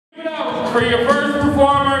For your first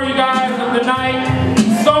performer, you guys, of the night,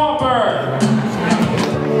 Songbird.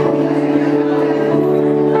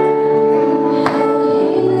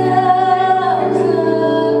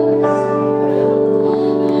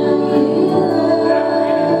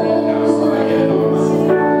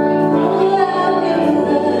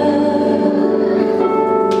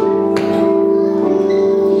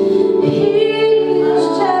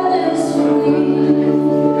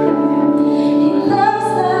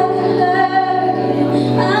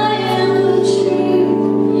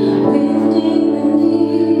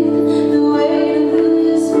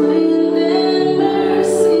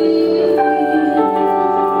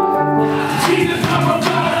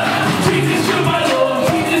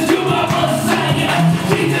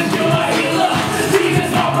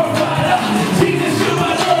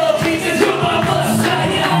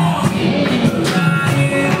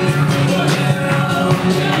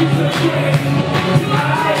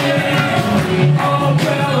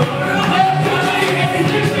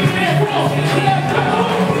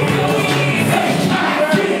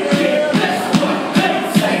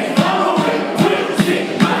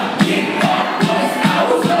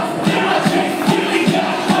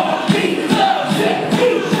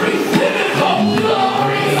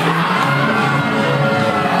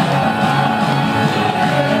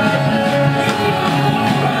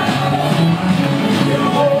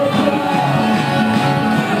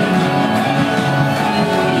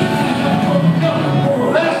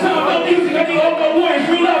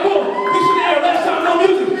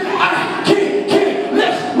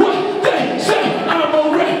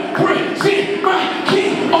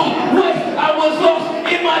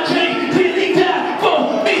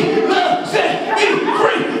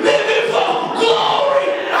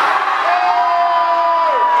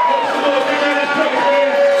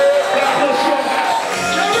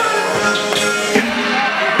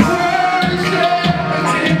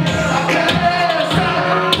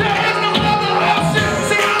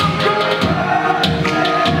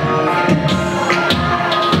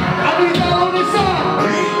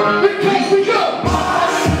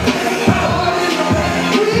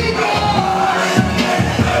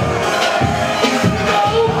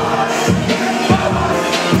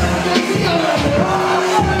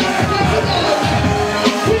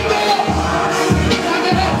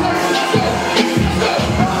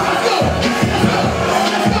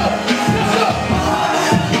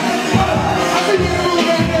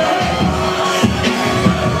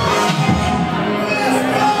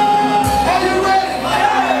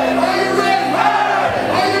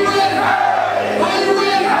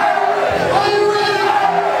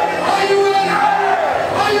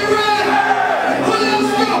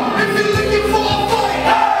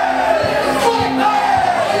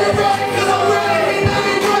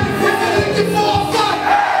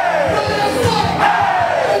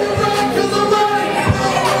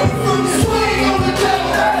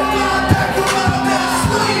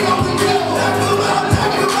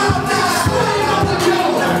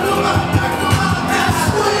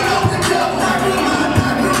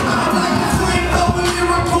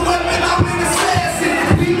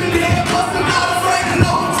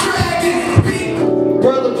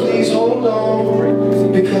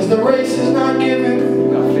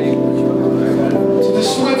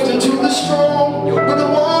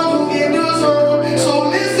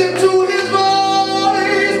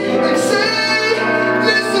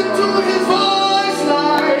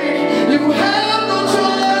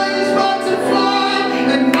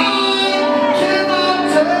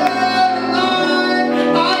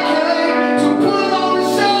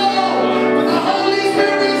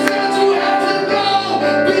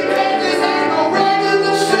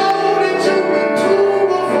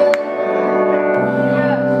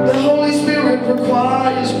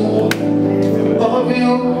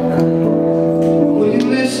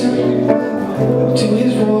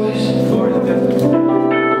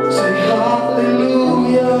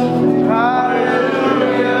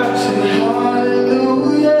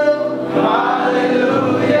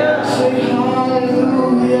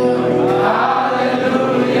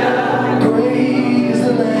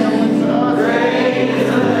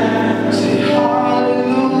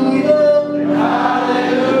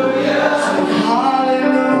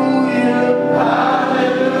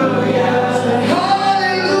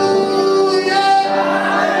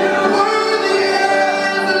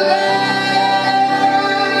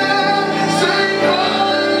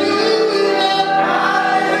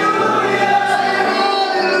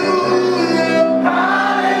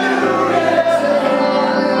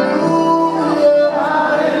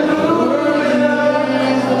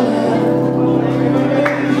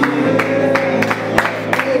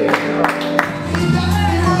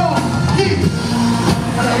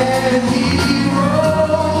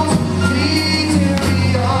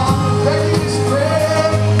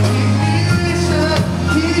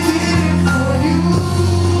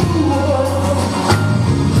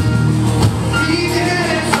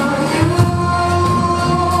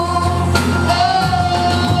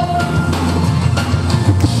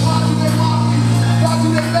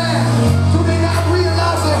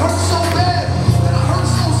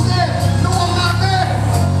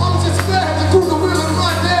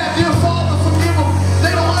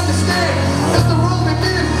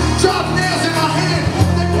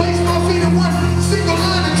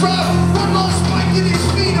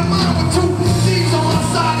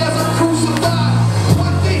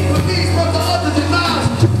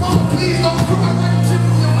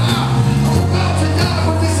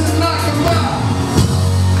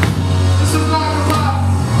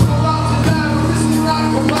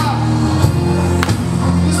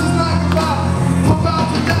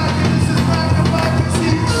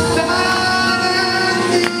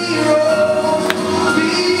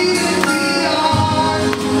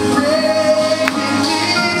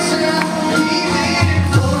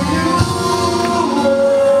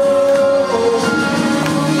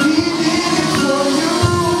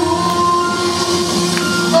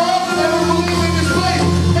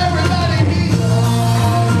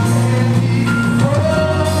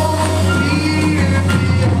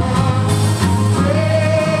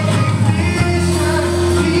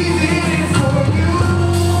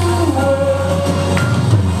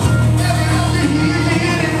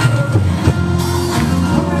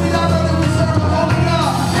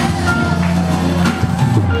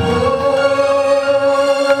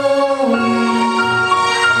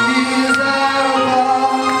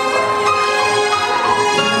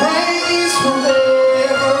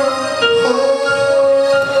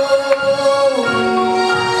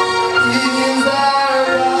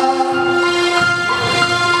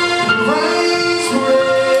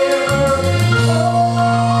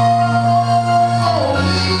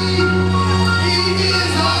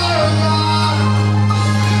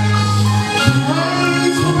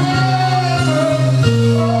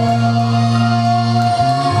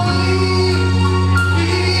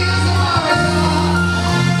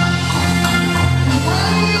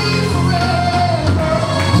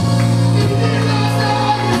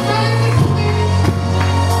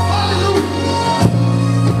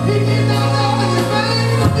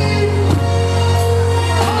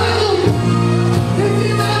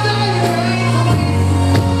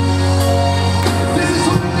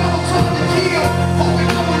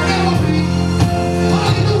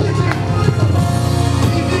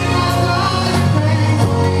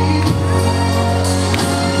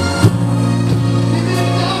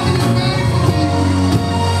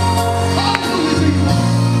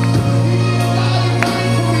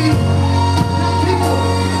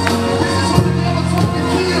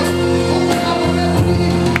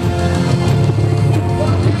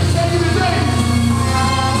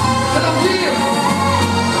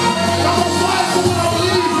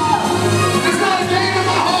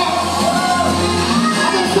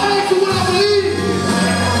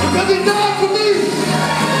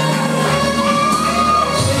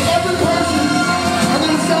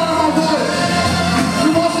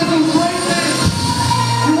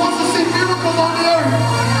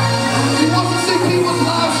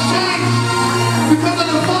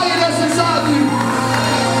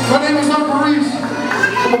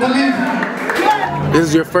 This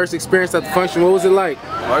is your first experience at the function. What was it like?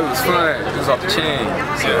 Oh, it was fun. It was off the chain.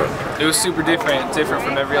 So it was super different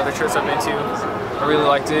from every other church I've been to. I really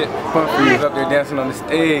liked it. Fun for you up there dancing on the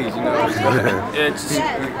stage, you know.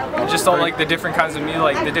 I just don't like the different kinds of music,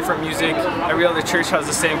 like the different music. Every other church has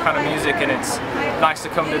the same kind of music, and it's nice to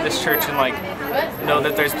come to this church and like know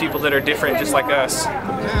that there's people that are different just like us.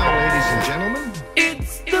 Now, ladies and gentlemen,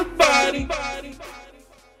 It's the body.